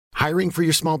Hiring for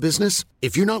your small business?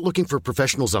 If you're not looking for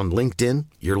professionals on LinkedIn,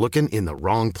 you're looking in the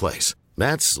wrong place.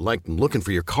 That's like looking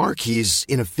for your car keys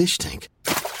in a fish tank.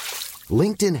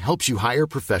 LinkedIn helps you hire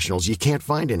professionals you can't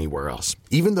find anywhere else,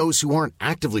 even those who aren't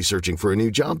actively searching for a new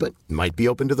job but might be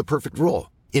open to the perfect role.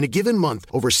 In a given month,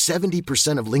 over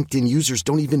 70% of LinkedIn users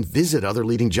don't even visit other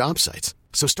leading job sites.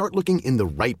 So start looking in the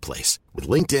right place. With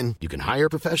LinkedIn, you can hire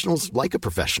professionals like a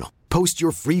professional. Post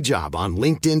your free job on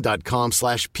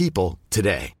linkedin.com/people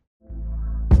today.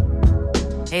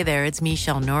 Hey there, it's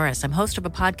Michelle Norris. I'm host of a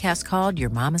podcast called Your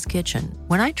Mama's Kitchen.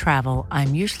 When I travel,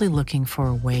 I'm usually looking for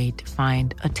a way to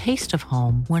find a taste of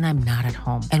home when I'm not at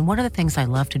home. And one of the things I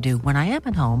love to do when I am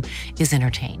at home is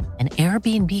entertain. And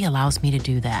Airbnb allows me to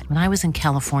do that. When I was in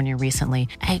California recently,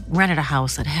 I rented a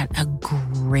house that had a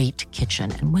great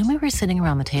kitchen. And when we were sitting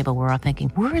around the table, we're all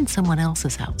thinking, we're in someone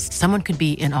else's house. Someone could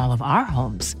be in all of our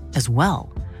homes as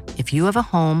well. If you have a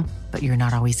home, but you're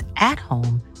not always at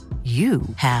home, you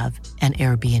have an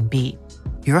Airbnb.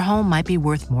 Your home might be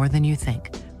worth more than you think.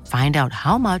 Find out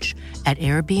how much at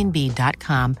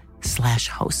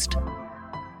airbnb.com/host.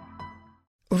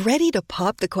 Ready to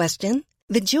pop the question?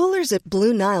 The jewelers at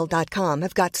BlueNile.com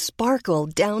have got sparkle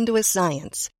down to a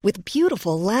science with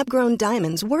beautiful lab-grown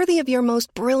diamonds worthy of your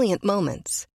most brilliant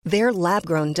moments. Their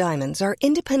lab-grown diamonds are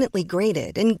independently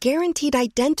graded and guaranteed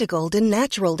identical to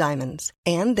natural diamonds,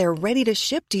 and they're ready to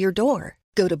ship to your door.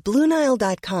 Go to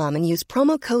BlueNile.com and use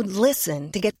promo code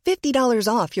LISTEN to get $50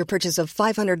 off your purchase of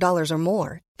 $500 or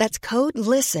more. That's code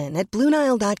LISTEN at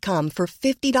BlueNile.com for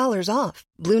 $50 off.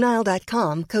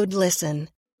 BlueNile.com, code LISTEN.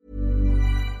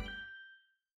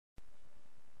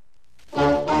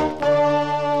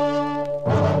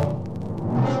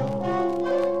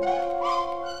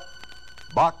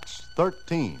 Box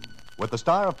 13, with the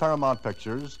star of Paramount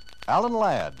Pictures, Alan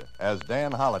Ladd as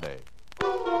Dan Holliday.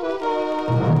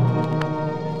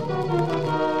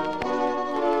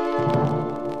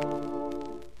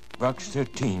 Box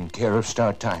 13, care of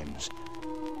Star Times.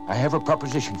 I have a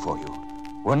proposition for you.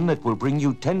 One that will bring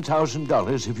you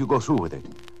 $10,000 if you go through with it.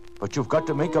 But you've got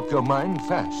to make up your mind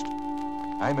fast.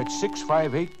 I'm at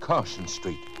 658 Carson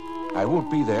Street. I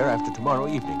won't be there after tomorrow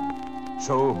evening.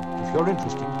 So, if you're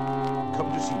interested,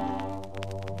 come to see me.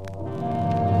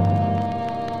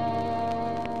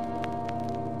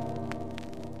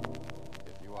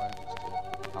 If you are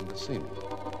interested, come to see me.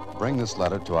 Bring this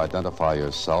letter to identify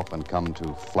yourself and come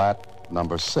to flat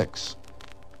number 6.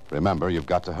 Remember, you've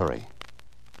got to hurry.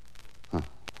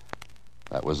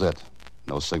 That was it.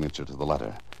 No signature to the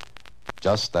letter.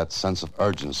 Just that sense of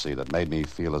urgency that made me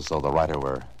feel as though the writer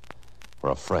were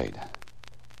afraid.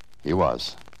 He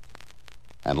was.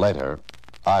 And later,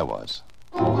 I was.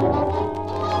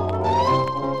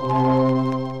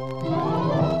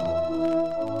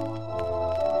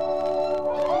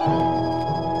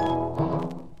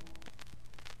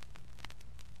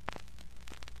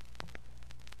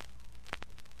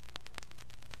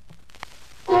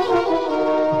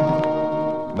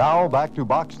 Now back to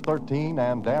Box 13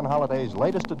 and Dan Holliday's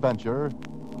latest adventure,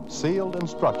 Sealed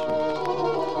Instructions.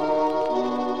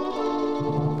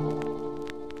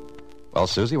 Well,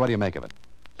 Susie, what do you make of it?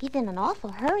 He's in an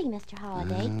awful hurry, Mr.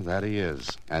 Holliday. That he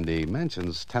is. And he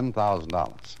mentions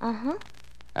 $10,000. Uh-huh.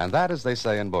 And that, as they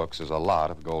say in books, is a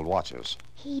lot of gold watches.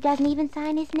 He doesn't even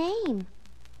sign his name.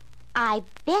 I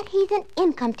bet he's an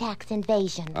income tax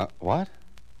invasion. What?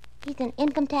 He's an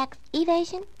income tax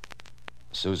evasion?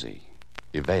 Susie,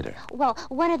 evader. Well,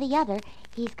 one or the other.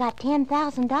 He's got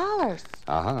 $10,000.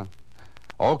 Uh-huh.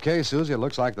 Okay, Susie, it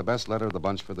looks like the best letter of the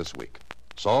bunch for this week.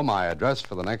 So my address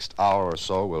for the next hour or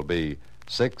so will be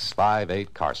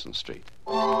 658 Carson Street.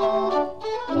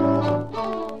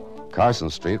 Carson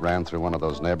Street ran through one of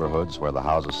those neighborhoods where the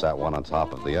houses sat one on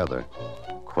top of the other.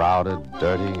 Crowded,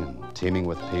 dirty, and teeming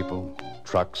with people,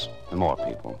 trucks, and more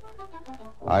people.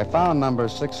 I found number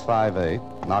 658,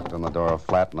 knocked on the door of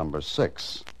flat number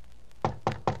 6.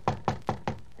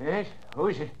 Yes? Who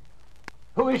is it?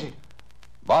 Who is it?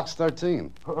 Box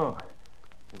 13. Oh,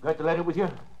 you've got the letter with you?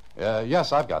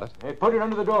 Yes, I've got it. Hey, put it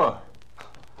under the door.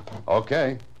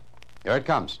 Okay. Here it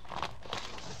comes.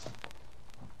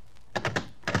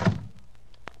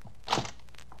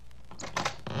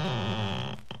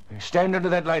 Stand under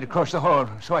that light across the hall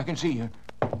so I can see you.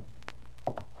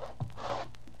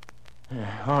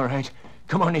 All right.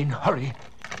 Come on in. Hurry.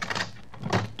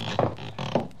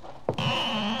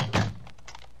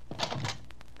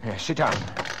 Sit down.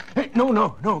 Hey,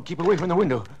 no. Keep away from the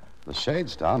window. The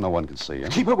shade's down. No one can see you.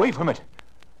 Keep away from it.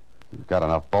 You've got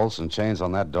enough bolts and chains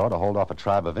on that door to hold off a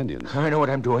tribe of Indians. I know what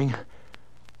I'm doing.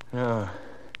 Now,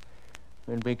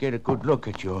 let me get a good look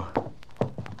at you.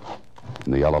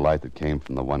 In the yellow light that came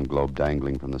from the one globe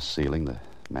dangling from the ceiling, the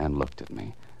The man looked at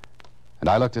me, and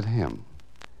I looked at him.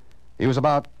 He was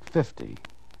about 50.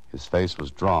 His face was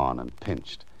drawn and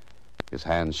pinched. His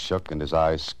hands shook and his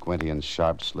eyes, squinty and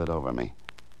sharp, slid over me.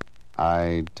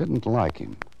 I didn't like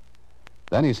him.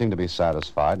 Then he seemed to be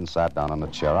satisfied and sat down on the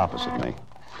chair opposite me.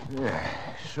 Yeah,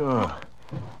 so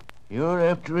you're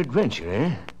after adventure,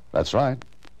 eh? That's right.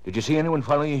 Did you see anyone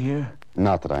follow you here?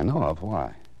 Not that I know of.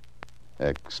 Why?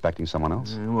 Expecting someone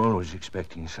else? I'm always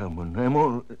expecting someone.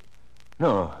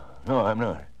 No, I'm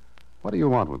not. What do you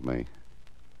want with me?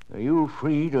 Are you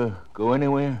free to go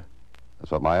anywhere? That's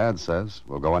what my ad says.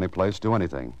 We'll go any place, do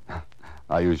anything.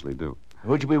 I usually do.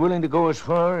 Would you be willing to go as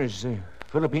far as the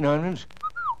Philippine Islands?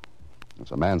 It's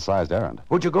a man-sized errand.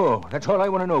 Would you go? That's all I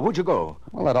want to know. Would you go?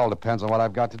 Well, that all depends on what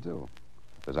I've got to do.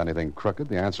 If there's anything crooked,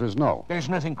 the answer is no. There's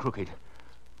nothing crooked.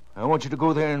 I want you to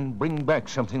go there and bring back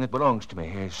something that belongs to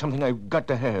me. Something I've got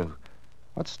to have.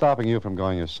 What's stopping you from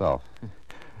going yourself?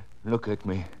 Look at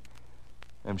me.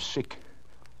 I'm sick.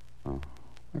 Oh,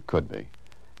 it could be.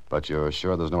 But you're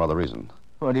sure there's no other reason?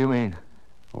 What do you mean?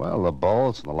 Well, the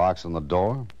bolts and the locks on the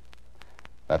door.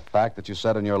 That fact that you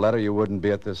said in your letter you wouldn't be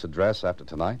at this address after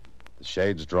tonight. The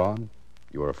shades drawn.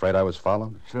 You were afraid I was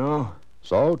followed. So?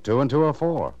 So, 2 and 2 are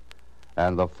 4.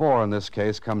 And the 4 in this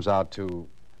case comes out to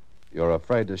you're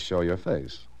afraid to show your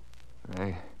face.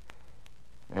 I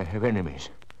have enemies.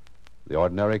 The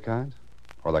ordinary kind?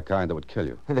 Or the kind that would kill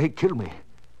you? They kill me.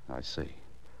 I see.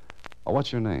 Oh,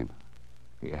 what's your name?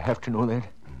 You have to know that?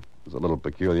 It's a little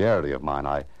peculiarity of mine.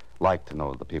 I like to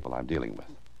know the people I'm dealing with.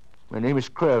 My name is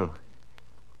Krell.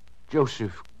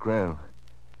 Joseph Krell.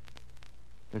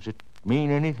 Does it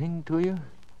mean anything to you?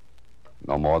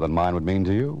 No more than mine would mean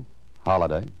to you.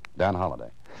 Holiday. Dan Holiday.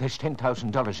 There's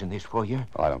 $10,000 in this for you.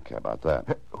 Well, I don't care about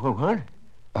that. Well, what?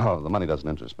 Oh, the money doesn't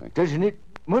interest me. Doesn't it?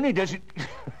 Money doesn't...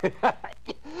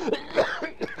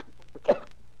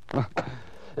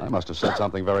 I must have said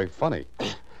something very funny.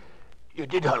 You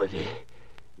did, Holiday.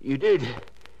 You did.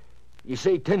 You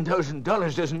say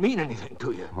 $10,000 doesn't mean anything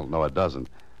to you. Well, no, it doesn't.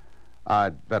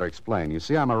 I'd better explain. You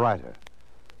see, I'm a writer.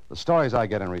 The stories I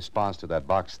get in response to that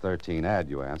Box 13 ad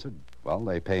you answered, well,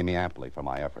 they pay me amply for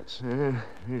my efforts.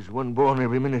 There's one born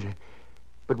every minute.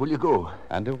 But will you go?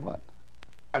 And do what?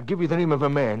 I'll give you the name of a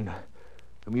man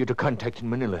whom you're to contact in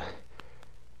Manila.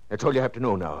 That's all you have to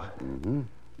know now. Mm-hmm.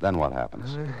 Then what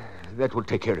happens? That will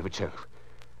take care of itself.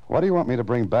 What do you want me to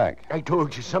bring back? I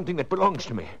told you something that belongs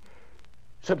to me.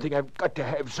 Something I've got to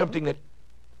have. Something that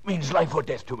means life or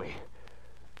death to me.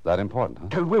 That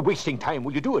important, huh? We're wasting time.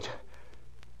 Will you do it?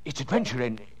 It's adventure,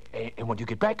 and when you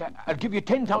get back, I'll give you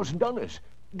 $10,000.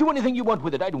 Do anything you want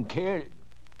with it. I don't care.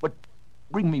 But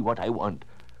bring me what I want.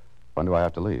 When do I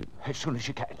have to leave? As soon as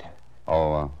you can.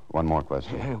 Oh, one more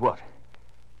question. What?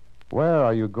 Where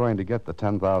are you going to get the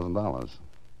 $10,000?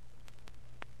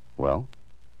 Well?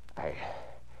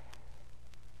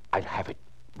 I'll have it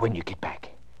when you get back.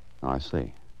 Oh, I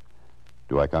see.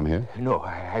 Do I come here? No,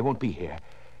 I won't be here.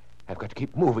 I've got to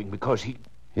keep moving because he...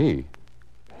 He?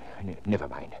 Never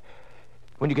mind.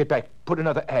 When you get back, put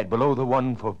another ad below the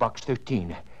one for Box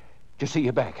 13. Just see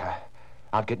you back.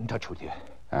 I'll get in touch with you.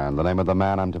 And the name of the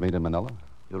man I'm to meet in Manila?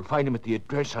 You'll find him at the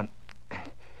address on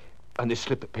this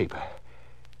slip of paper.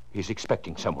 He's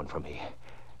expecting someone from me.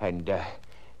 And,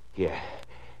 here,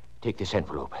 take this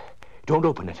envelope. Don't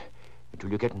open it until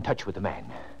you get in touch with the man.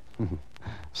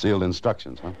 Sealed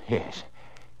instructions, huh? Yes.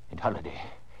 And Holiday,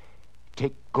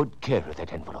 take good care of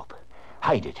that envelope.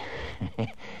 Hide it.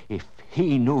 If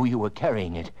he knew you were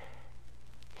carrying it,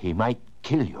 he might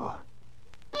kill you.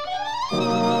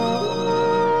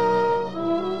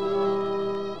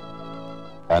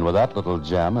 And with that little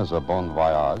gem as a bon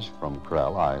voyage from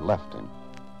Krell, I left him.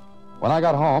 When I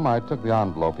got home, I took the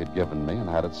envelope he'd given me and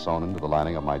had it sewn into the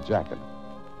lining of my jacket.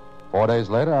 4 days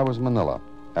later, I was in Manila,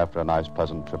 after a nice,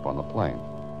 pleasant trip on the plane.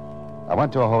 I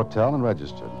went to a hotel and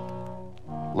registered.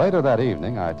 Later that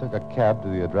evening, I took a cab to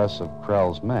the address of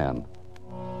Krell's man.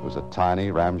 It was a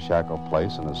tiny, ramshackle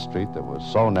place in a street that was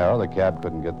so narrow the cab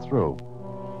couldn't get through.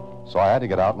 So I had to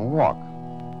get out and walk.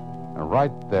 And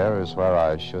right there is where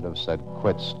I should have said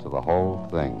quits to the whole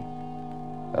thing.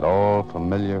 That old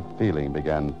familiar feeling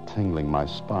began tingling my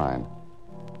spine.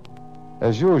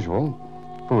 As usual,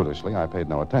 foolishly, I paid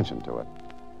no attention to it.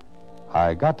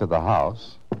 I got to the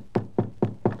house. There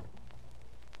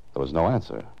was no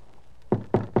answer.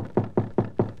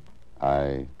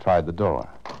 I tried the door.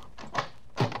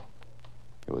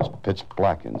 It was pitch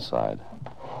black inside.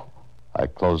 I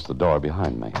closed the door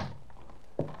behind me.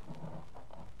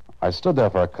 I stood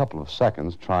there for a couple of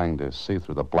seconds trying to see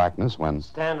through the blackness when...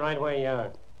 Stand right where you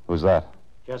are. Who's that?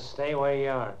 Just stay where you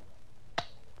are.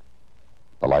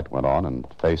 The light went on, and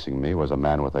facing me was a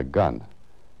man with a gun.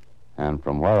 And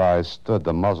from where I stood,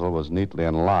 the muzzle was neatly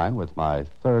in line with my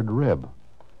third rib.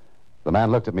 The man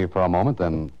looked at me for a moment,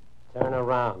 then... Turn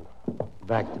around.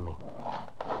 Back to me.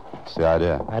 What's the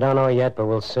idea? I don't know yet, but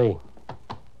we'll see.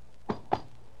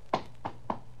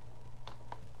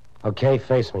 Okay,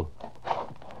 face me.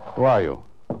 Who are you?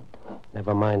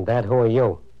 Never mind that. Who are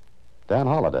you? Dan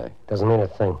Holliday. Doesn't mean a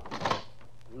thing.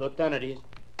 Lieutenant, he's...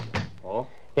 Oh?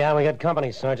 Yeah, we got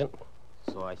company, Sergeant.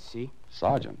 So I see.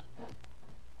 Sergeant.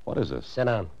 What is this? Sit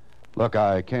down. Look,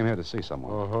 I came here to see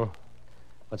someone. Mm-hmm.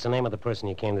 What's the name of the person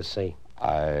you came to see?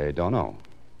 I don't know.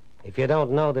 If you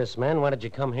don't know this man, why did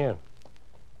you come here?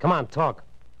 Come on, talk.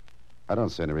 I don't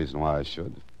see any reason why I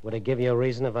should. Would it give you a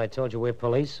reason if I told you we're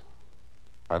police?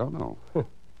 I don't know.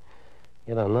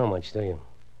 You don't know much, do you?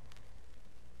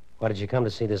 Why did you come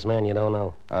to see this man you don't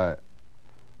know?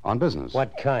 On business.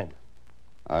 What kind?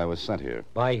 I was sent here.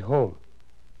 By whom?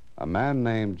 A man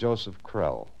named Joseph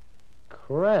Krell.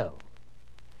 Krell?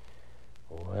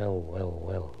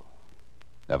 Well.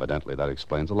 Evidently, that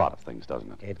explains a lot of things,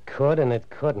 doesn't it? It could and it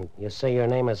couldn't. You say your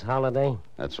name is Holliday?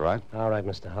 That's right. All right,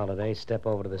 Mr. Holliday. Step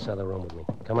over to this other room with me.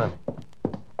 Come on.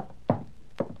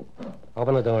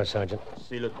 Open the door, Sergeant.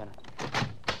 See, Lieutenant.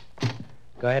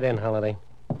 Go ahead in, Holliday.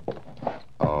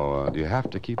 Oh, do you have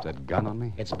to keep that gun on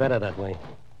me? It's better that way.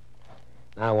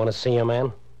 Now, want to see your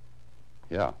man?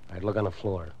 Yeah. All right, look on the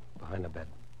floor, behind the bed.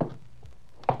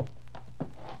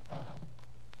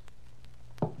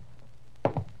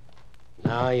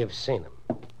 Now you've seen him.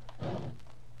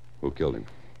 Who killed him?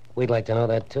 We'd like to know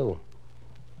that, too.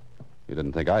 You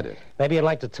didn't think I did? Maybe you'd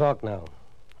like to talk now.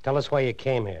 Tell us why you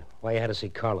came here, why you had to see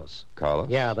Carlos. Carlos?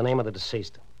 Yeah, the name of the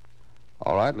deceased.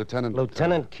 All right, Lieutenant...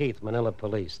 Lieutenant Keith, Manila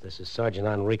Police. This is Sergeant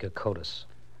Enrique Cotis.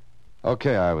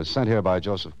 Okay, I was sent here by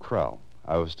Joseph Krell.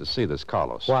 I was to see this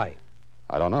Carlos. Why?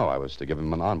 I don't know. I was to give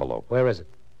him an envelope. Where is it?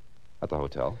 At the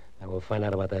hotel. And we'll find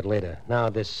out about that later. Now,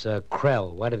 this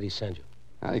Krell, why did he send you?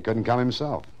 He couldn't come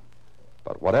himself.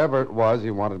 But whatever it was he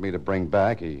wanted me to bring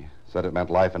back, he said it meant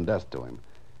life and death to him.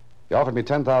 He offered me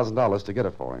 $10,000 to get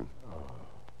it for him. Oh.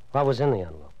 What was in the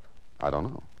envelope? I don't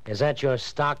know. Is that your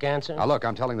stock answer? Now, look,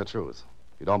 I'm telling the truth.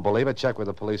 If you don't believe it, check with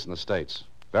the police in the States.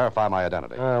 Verify my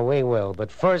identity. We will.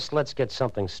 But first, let's get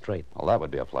something straight. Well, that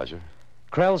would be a pleasure.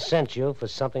 Krell sent you for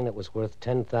something that was worth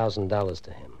 $10,000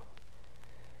 to him.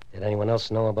 Did anyone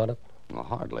else know about it? Well,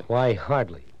 hardly. Why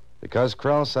hardly? Because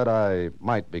Krell said I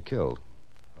might be killed.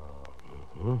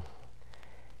 Mm-hmm.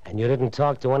 And you didn't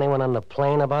talk to anyone on the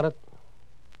plane about it?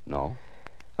 No.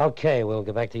 Okay, we'll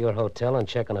go back to your hotel and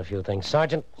check on a few things.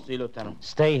 Sergeant? See, Lieutenant.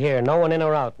 Stay here. No one in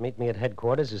or out. Meet me at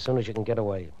headquarters as soon as you can get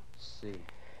away. See.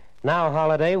 Now,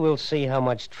 Holliday, we'll see how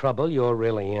much trouble you're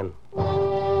really in.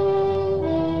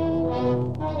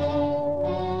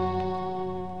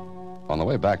 On the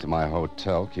way back to my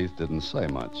hotel, Keith didn't say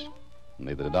much.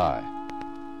 Neither did I.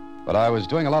 But I was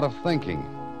doing a lot of thinking,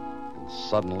 and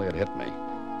suddenly it hit me.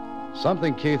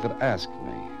 Something Keith had asked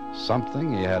me.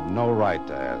 Something he had no right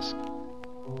to ask.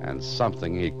 And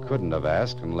something he couldn't have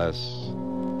asked unless...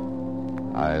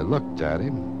 I looked at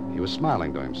him. He was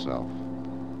smiling to himself.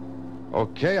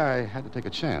 Okay, I had to take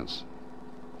a chance.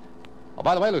 Oh,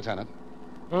 by the way, Lieutenant.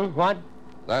 What?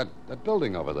 That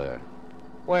building over there.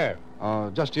 Where?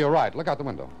 Just to your right. Look out the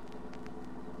window.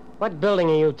 What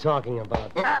building are you talking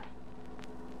about?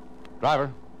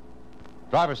 Driver,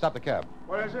 stop the cab.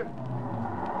 What is it?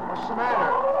 What's the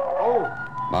matter? Oh.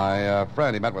 My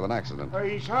friend, he met with an accident.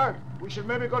 He's hurt. We should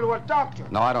maybe go to a doctor.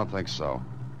 No, I don't think so.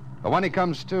 But when he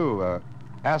comes to,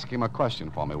 ask him a question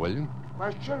for me, will you?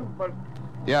 Question? But...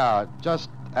 Yeah,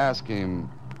 just ask him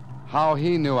how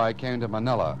he knew I came to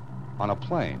Manila on a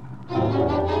plane.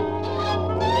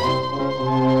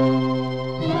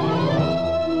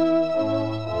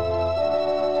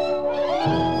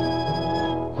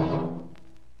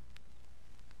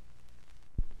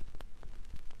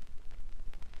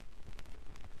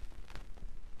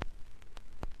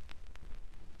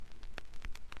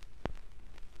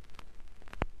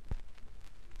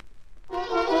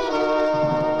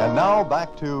 And now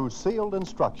back to Sealed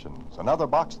Instructions, another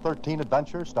Box 13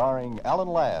 adventure starring Alan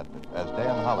Ladd as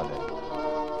Dan Holliday.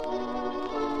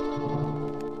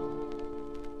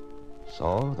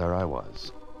 So there I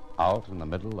was, out in the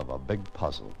middle of a big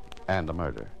puzzle and a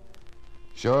murder.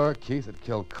 Sure, Keith had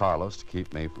killed Carlos to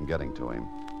keep me from getting to him.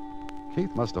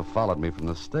 Keith must have followed me from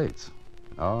the States.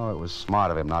 Oh, it was smart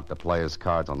of him not to play his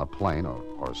cards on the plane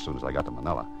or as soon as I got to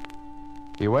Manila.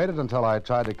 He waited until I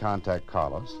tried to contact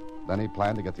Carlos. Then he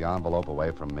planned to get the envelope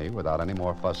away from me without any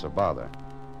more fuss or bother.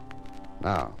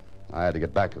 Now, I had to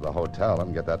get back to the hotel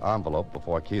and get that envelope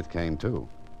before Keith came to.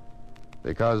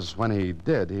 Because when he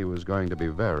did, he was going to be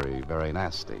very, very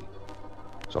nasty.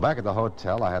 So back at the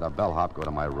hotel, I had a bellhop go to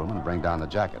my room and bring down the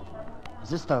jacket. Is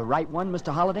this the right one,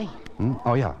 Mr. Holliday?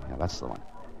 Oh, yeah, that's the one.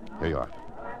 Here you are.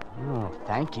 Oh,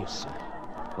 thank you, sir.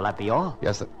 Will that be all?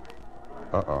 Yes,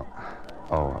 Uh-oh.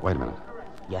 Oh, wait a minute.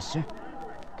 Yes, sir.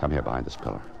 Come here behind this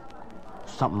pillar.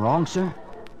 Something wrong, sir?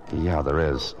 Yeah, there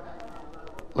is.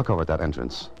 Look over at that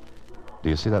entrance. Do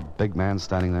you see that big man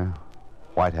standing there?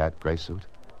 White hat, gray suit?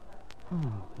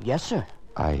 Yes, sir.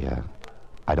 I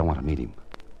don't want to meet him.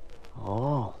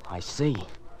 Oh, I see.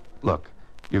 Look,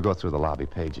 you go through the lobby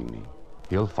paging me.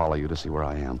 He'll follow you to see where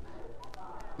I am.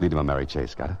 Lead him a merry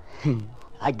chase, got it?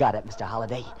 I got it, Mr.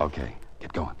 Holliday. Okay,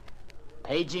 get going.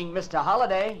 Paging Mr.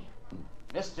 Holliday.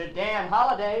 Mr. Dan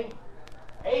Holliday.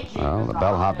 Paging Well, the Mr.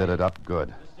 bellhop Holliday. did it up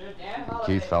good. Mr. Dan Holliday,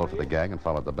 Keith fell for please. the gag and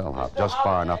followed the bellhop, Mr. just far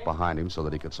Holliday. enough behind him so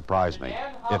that he could surprise me,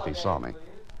 Dan if he saw me.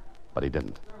 But he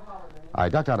didn't. I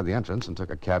ducked out of the entrance and took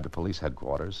a cab to police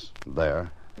headquarters.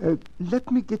 There, Let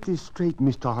me get this straight,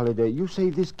 Mr. Holliday. You say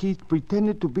this Keith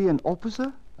pretended to be an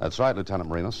officer? that's right, Lieutenant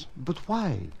Marinos. But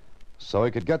why? So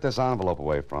he could get this envelope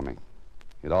away from me.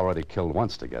 He'd already killed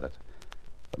once to get it.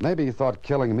 But maybe he thought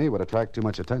killing me would attract too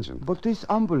much attention. But this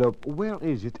envelope, where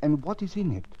is it and what is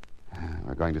in it?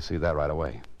 We're going to see that right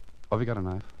away. Oh, have you got a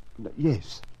knife?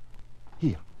 Yes.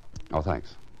 Here. Oh,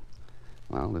 thanks.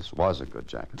 Well, this was a good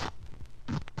jacket.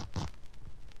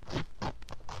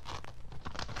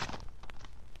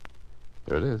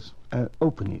 Here it is.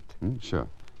 Open it. Sure.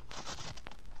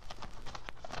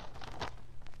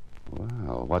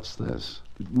 Well, what's this?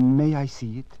 May I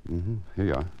see it? Here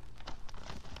you are.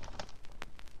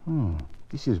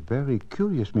 This is very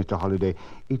curious, Mr. Holliday.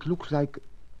 It looks like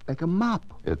a map.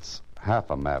 It's half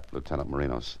a map, Lieutenant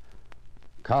Marinos.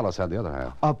 Carlos had the other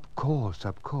half. Of course.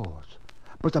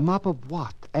 But a map of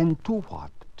what? And to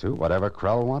what? To whatever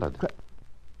Krell wanted.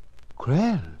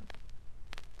 Krell?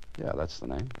 Yeah, that's the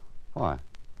name. Why?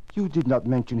 You did not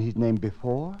mention his name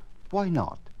before. Why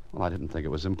not? Well, I didn't think it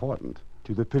was important.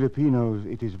 To the Filipinos,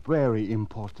 it is very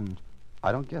important.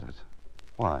 I don't get it.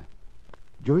 Why?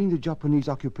 During the Japanese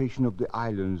occupation of the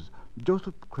islands,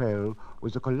 Joseph Krell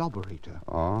was a collaborator.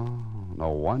 Oh, no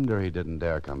wonder he didn't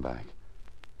dare come back.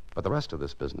 But the rest of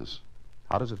this business,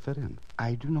 how does it fit in?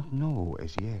 I do not know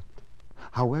as yet.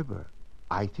 However,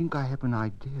 I think I have an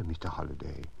idea, Mr.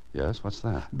 Holliday. Yes, what's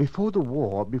that? Before the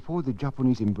war, before the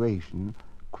Japanese invasion,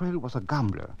 Krell was a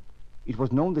gambler. It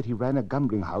was known that he ran a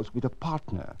gambling house with a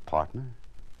partner. Partner?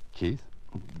 Keith?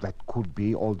 That could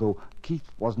be, although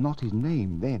Keith was not his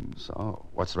name then. So,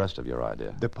 what's the rest of your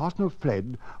idea? The partner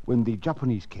fled when the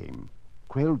Japanese came.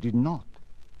 Krell did not.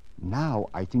 Now,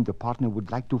 I think the partner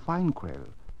would like to find Krell.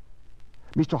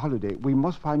 Mr. Holliday, we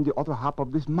must find the other half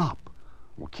of this map.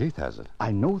 Well, Keith has it.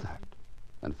 I know that.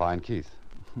 Then find Keith.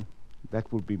 That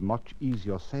will be much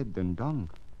easier said than done.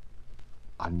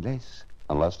 Unless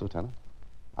Lieutenant?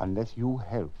 Unless you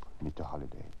help, Mr.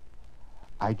 Holliday.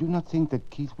 I do not think that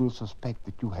Keith will suspect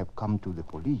that you have come to the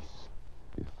police.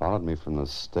 He followed me from the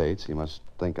States. He must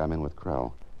think I'm in with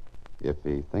Krell. If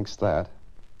he thinks that,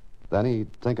 then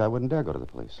he'd think I wouldn't dare go to the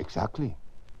police. Exactly.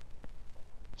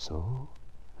 So?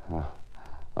 Oh,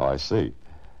 I see.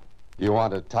 You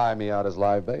want to tie me out as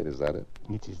live bait, is that it?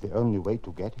 It is the only way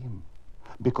to get him.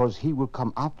 Because he will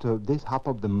come after this half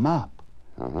of the map.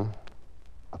 Uh-huh.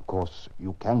 Of course,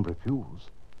 you can refuse.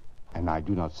 And I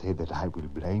do not say that I will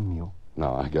blame you.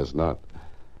 No, I guess not.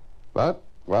 But,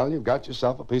 well, you've got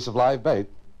yourself a piece of live bait.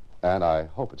 And I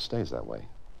hope it stays that way.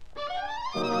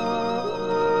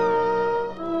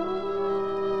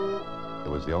 It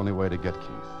was the only way to get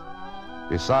Keith.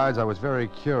 Besides, I was very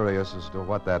curious as to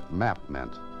what that map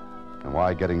meant and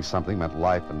why getting something meant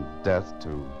life and death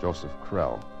to Joseph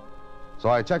Krell. So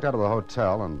I checked out of the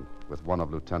hotel, and with one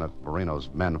of Lieutenant Marino's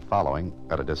men following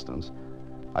at a distance,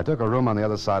 I took a room on the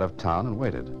other side of town and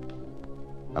waited.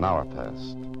 An hour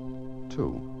passed.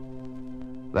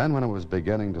 2. Then, when it was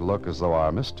beginning to look as though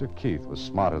our Mr. Keith was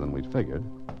smarter than we'd figured...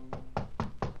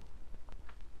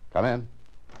 Come in.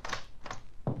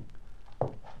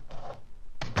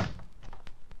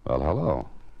 Well, hello.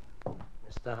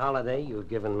 Mr. Holliday, you've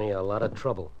given me a lot of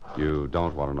trouble. You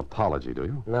don't want an apology, do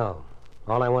you? No.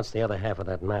 All I want's the other half of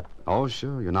that map. Oh,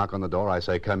 sure. You knock on the door, I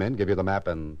say, come in, give you the map,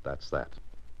 and that's that.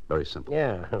 Very simple.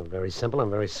 Yeah, very simple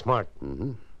and very smart.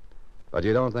 Mm-hmm. But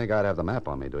you don't think I'd have the map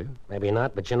on me, do you? Maybe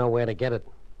not, but you know where to get it.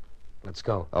 Let's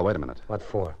go. Oh, wait a minute. What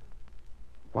for?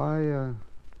 Why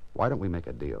don't we make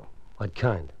a deal? What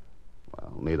kind?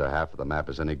 Well, neither half of the map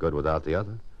is any good without the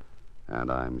other.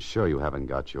 And I'm sure you haven't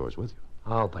got yours with you.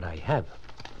 Oh, but I have.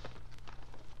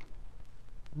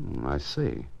 I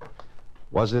see.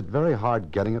 Was it very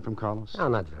hard getting it from Carlos? No,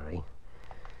 not very.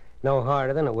 No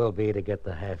harder than it will be to get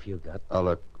the half you got. Oh,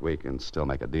 look, we can still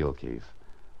make a deal, Keith.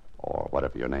 Or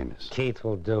whatever your name is. Keith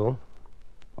will do.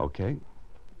 Okay.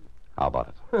 How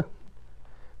about it?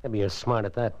 Maybe you're smart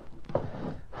at that.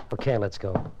 Okay, let's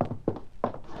go.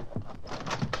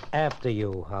 After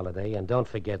you, Holiday, and don't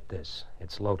forget this.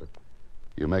 It's loaded.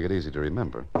 You make it easy to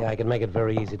remember. Yeah, I can make it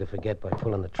very easy to forget by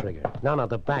pulling the trigger. No,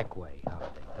 the back way,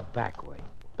 Holiday. The back way.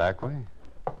 Back way?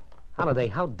 Holiday,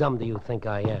 how dumb do you think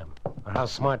I am? Or how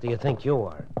smart do you think you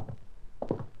are?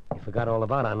 You forgot all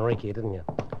about Enrique, didn't you?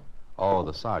 Oh,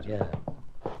 the sergeant.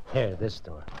 Yeah. Here, this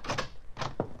door.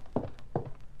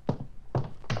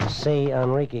 You see,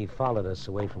 Enrique followed us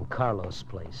away from Carlos'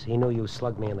 place. He knew you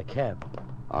slugged me in the cab.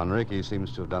 Enrique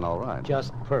seems to have done all right.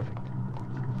 Just perfect.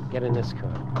 Get in this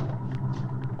car.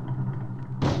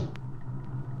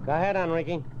 Go ahead,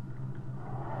 Enrique.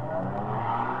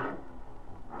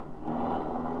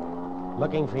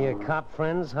 Looking for your cop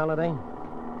friends, Holiday?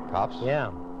 Cops?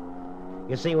 Yeah.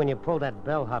 You see, when you pulled that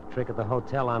bellhop trick at the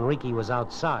hotel, Enrique was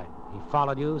outside. He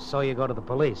followed you, saw you go to the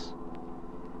police.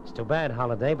 It's too bad,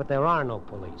 Holiday, but there are no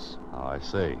police. Oh, I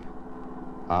see.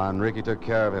 Enrique took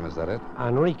care of him, is that it?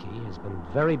 Enrique has been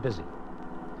very busy.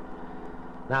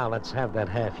 Now, let's have that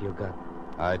half you got.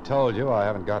 I told you I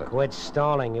haven't got it. Quit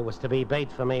stalling. It was to be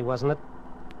bait for me, wasn't it?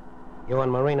 You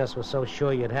and Marinos were so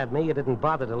sure you'd have me, you didn't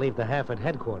bother to leave the half at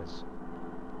headquarters.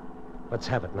 Let's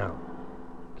have it now.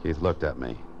 Keith looked at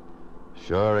me.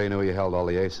 Sure, he knew he held all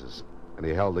the aces, and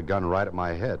he held the gun right at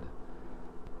my head.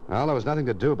 Well, there was nothing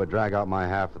to do but drag out my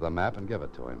half of the map and give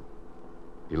it to him.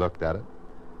 He looked at it,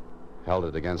 held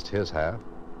it against his half.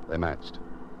 They matched.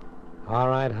 All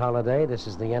right, Holiday, this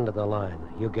is the end of the line.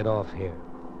 You get off here.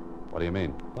 What do you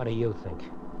mean? What do you think?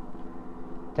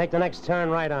 Take the next turn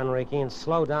right, Enrique, and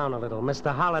slow down a little.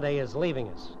 Mr. Holiday is leaving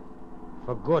us.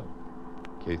 For good.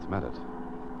 Keith meant it.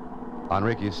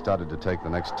 Enrique started to take the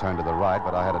next turn to the right,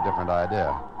 but I had a different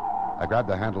idea. I grabbed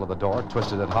the handle of the door,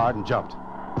 twisted it hard, and jumped.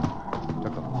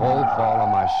 Took a full fall on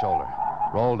my shoulder.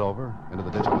 Rolled over into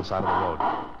the ditch on the side of the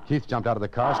road. Keith jumped out of the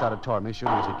car, started toward me,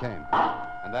 shooting as he came.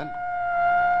 And then...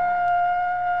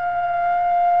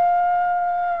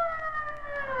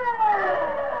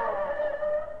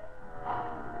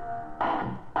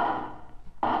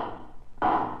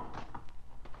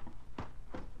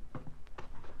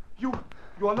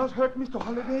 You are not hurt, Mr.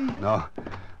 Holiday? No,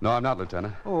 I'm not,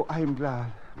 Lieutenant. Oh, I am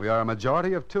glad. We are a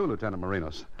majority of two, Lieutenant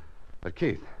Marinos. But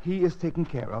Keith... He is taken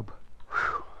care of.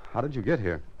 Whew. How did you get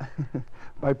here?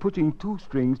 By putting two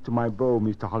strings to my bow,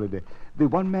 Mr. Holiday. The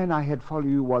one man I had follow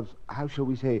you was, how shall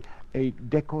we say, a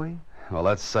decoy? Well,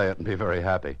 let's say it and be very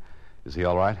happy. Is he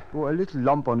all right? Oh, a little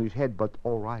lump on his head, but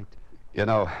all right. You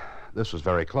know, this was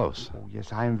very close. Oh,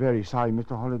 yes, I am very sorry,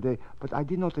 Mr. Holiday, but I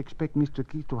did not expect Mr.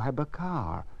 Keith to have a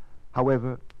car.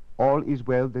 However, all is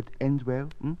well that ends well,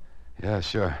 hmm? Yeah,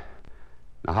 sure.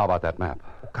 Now, how about that map?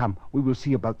 Come, we will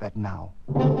see about that now.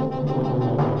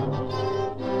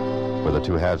 With the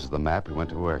two halves of the map, we went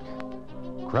to work.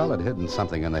 Krell had hidden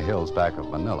something in the hills back of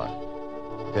Manila.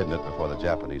 Hidden it before the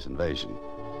Japanese invasion.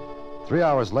 3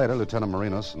 hours later, Lieutenant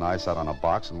Marinos and I sat on a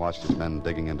box and watched his men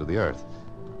digging into the earth.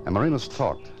 And Marinos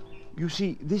talked. You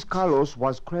see, this Carlos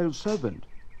was Krell's servant.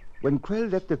 When Krell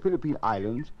left the Philippine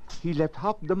Islands, he left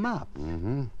half the map.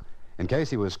 Mm-hmm. In case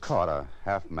he was caught, a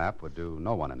half map would do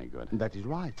no one any good. That is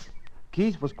right.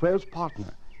 Keith was Krell's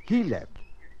partner. He left.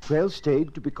 Krell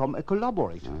stayed to become a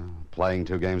collaborator. Playing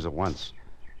two games at once.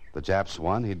 The Japs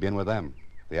won, he'd been with them.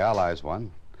 The Allies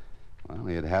won. Well,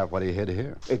 he'd have what he hid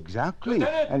here. Exactly.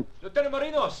 Lieutenant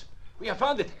Marinos, we have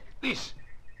found it. This.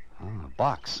 A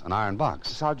box, an iron box.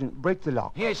 Sergeant, break the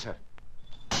lock. Yes, sir.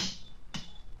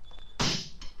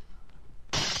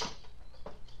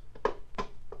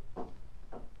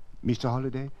 Mr.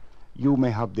 Holiday, you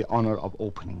may have the honor of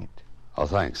opening it. Oh,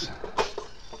 thanks.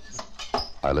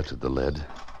 I lifted the lid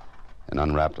and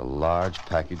unwrapped a large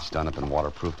package done up in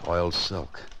waterproofed oiled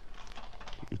silk.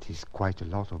 It is quite a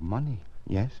lot of money,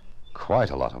 yes? Quite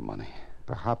a lot of money.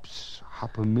 Perhaps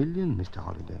 $500,000, Mr.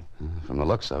 Holiday. From the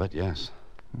looks of it, yes.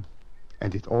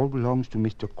 And it all belongs to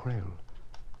Mr. Krell,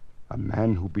 a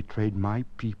man who betrayed my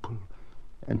people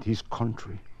and his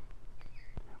country.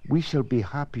 We shall be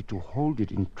happy to hold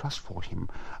it in trust for him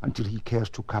until he cares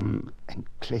to come and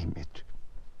claim it.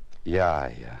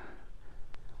 Yeah,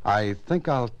 I think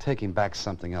I'll take him back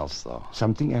something else, though.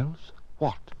 Something else?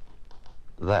 What?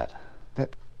 That.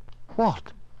 That...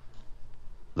 What?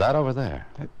 That over there.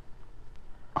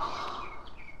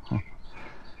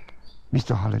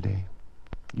 Mr. Holiday,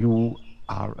 you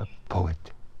are a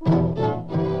poet.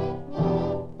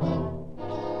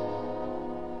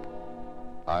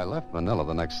 I left Manila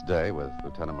the next day with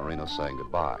Lieutenant Marinos saying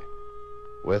goodbye.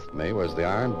 With me was the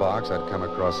iron box I'd come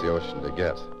across the ocean to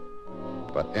get.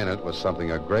 But in it was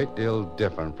something a great deal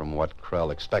different from what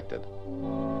Krell expected.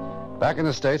 Back in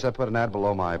the States, I put an ad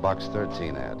below my Box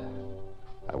 13 ad.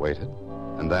 I waited,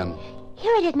 and then...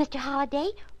 Here it is, Mr.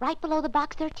 Holliday, right below the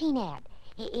Box 13 ad.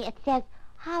 It says,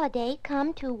 Holliday,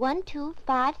 come to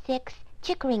 1256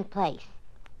 Chickering Place,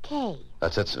 K.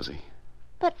 That's it, Susie.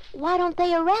 But why don't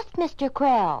they arrest Mr.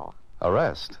 Krell?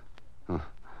 Arrest? Huh.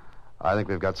 I think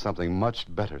we've got something much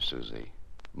better, Susie.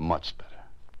 Much better.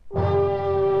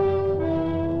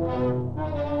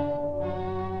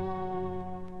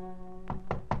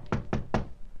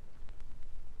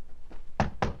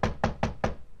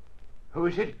 Who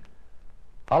is it?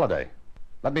 Holliday.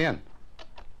 Let me in.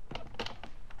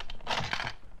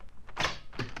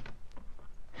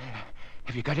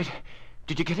 Have you got it?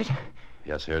 Did you get it?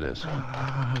 Yes, here it is.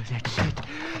 Oh, that's it.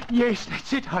 Yes,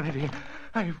 that's it, Holliday.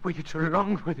 I've waited so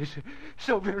long for this.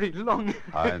 So very long.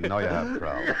 I know you have,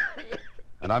 Krell.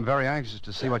 And I'm very anxious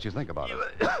to see what you think about it.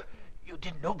 You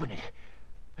didn't open it.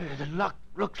 The lock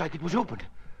looks like it was opened.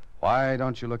 Why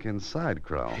don't you look inside,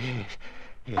 Krell?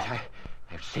 Yes,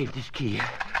 I've saved this key.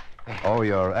 Oh,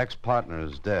 your ex-partner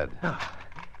is dead. Oh.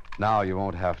 Now you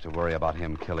won't have to worry about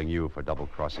him killing you for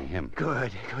double-crossing him.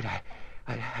 Good.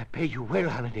 I pay you well,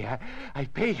 Holliday. I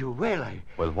pay you well.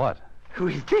 With what?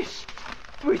 With this.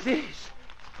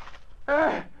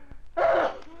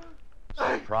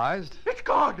 Surprised? It's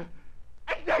gone.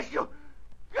 Yes, you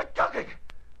took it.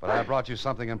 But I brought you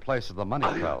something in place of the money,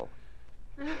 Krell.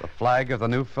 The flag of the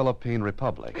new Philippine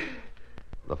Republic.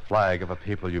 The flag of a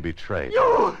people you betrayed.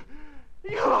 I'll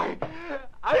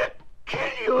kill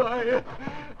you.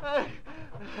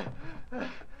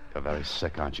 You're very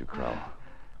sick, aren't you, Krell?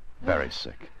 Very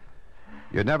sick.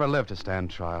 You'd never live to stand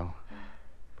trial,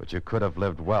 but you could have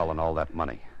lived well on all that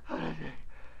money.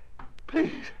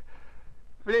 Please,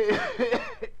 give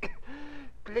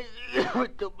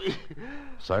it to me.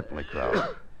 Certainly,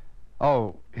 Krell.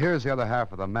 Oh, here's the other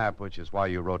half of the map, which is why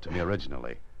you wrote to me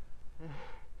originally.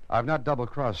 I've not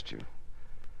double-crossed you.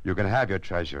 You can have your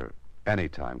treasure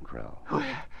anytime, Krell.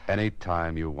 Where?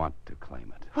 Anytime you want to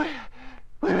claim it.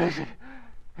 Where is it?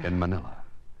 In Manila.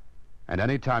 And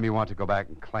anytime you want to go back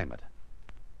and claim it.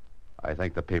 I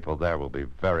think the people there will be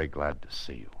very glad to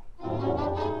see you.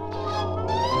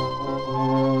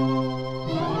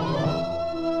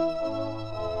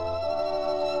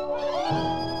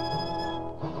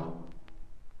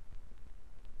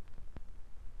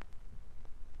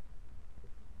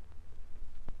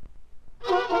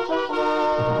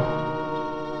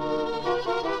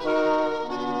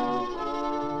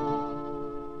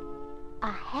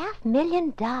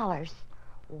 $500,000.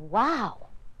 Wow.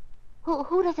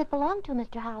 Who does it belong to,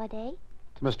 Mr. Holliday?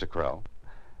 To Mr. Krell.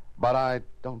 But I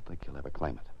don't think he'll ever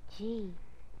claim it. Gee.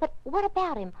 But what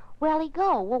about him? Where'll he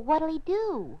go? Well, what'll he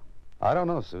do? I don't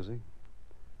know, Susie.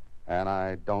 And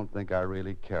I don't think I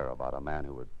really care about a man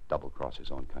who would double-cross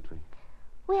his own country.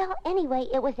 Well, anyway,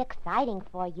 it was exciting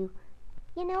for you.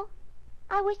 You know,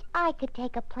 I wish I could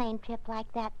take a plane trip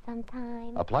like that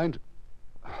sometime. A plane...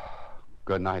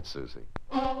 Good night, Susie.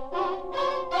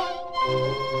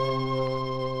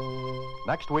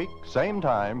 Next week, same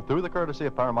time, through the courtesy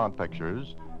of Paramount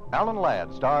Pictures, Alan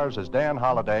Ladd stars as Dan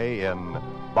Holliday in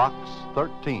Box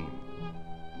 13.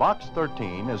 Box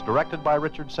 13 is directed by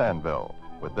Richard Sandville,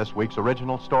 with this week's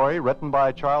original story written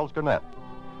by Charles Gurnett.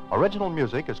 Original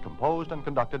music is composed and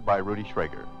conducted by Rudy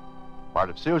Schrager. Part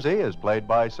of Susie is played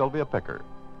by Sylvia Picker.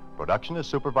 Production is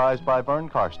supervised by Vern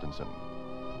Karstensen.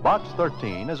 Box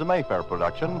 13 is a Mayfair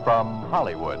production from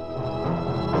Hollywood.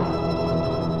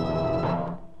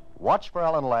 Watch for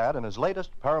Alan Ladd in his latest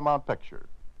Paramount picture.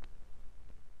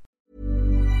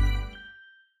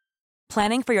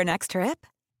 Planning for your next trip?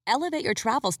 Elevate your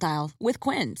travel style with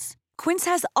Quince. Quince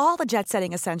has all the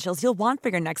jet-setting essentials you'll want for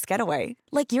your next getaway,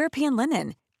 like European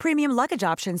linen, premium luggage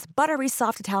options, buttery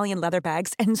soft Italian leather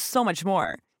bags, and so much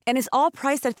more. And is all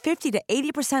priced at 50 to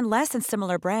 80% less than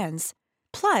similar brands.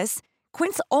 Plus,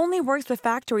 Quince only works with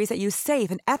factories that use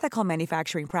safe and ethical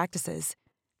manufacturing practices.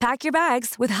 Pack your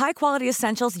bags with high-quality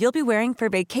essentials you'll be wearing for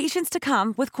vacations to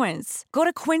come with Quince. Go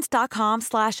to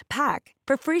quince.com/pack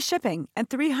for free shipping and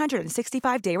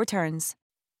 365-day returns.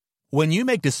 When you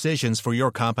make decisions for your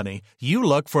company, you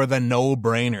look for the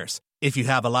no-brainers. If you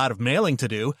have a lot of mailing to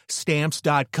do,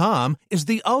 Stamps.com is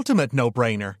the ultimate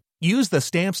no-brainer. Use the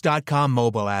Stamps.com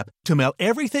mobile app to mail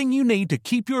everything you need to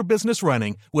keep your business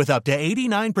running with up to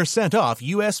 89% off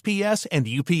USPS and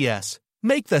UPS.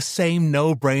 Make the same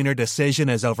no-brainer decision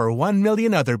as over 1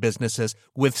 million other businesses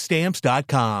with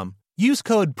Stamps.com. Use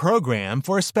code PROGRAM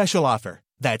for a special offer.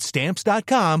 That's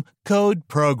Stamps.com, code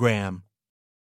PROGRAM.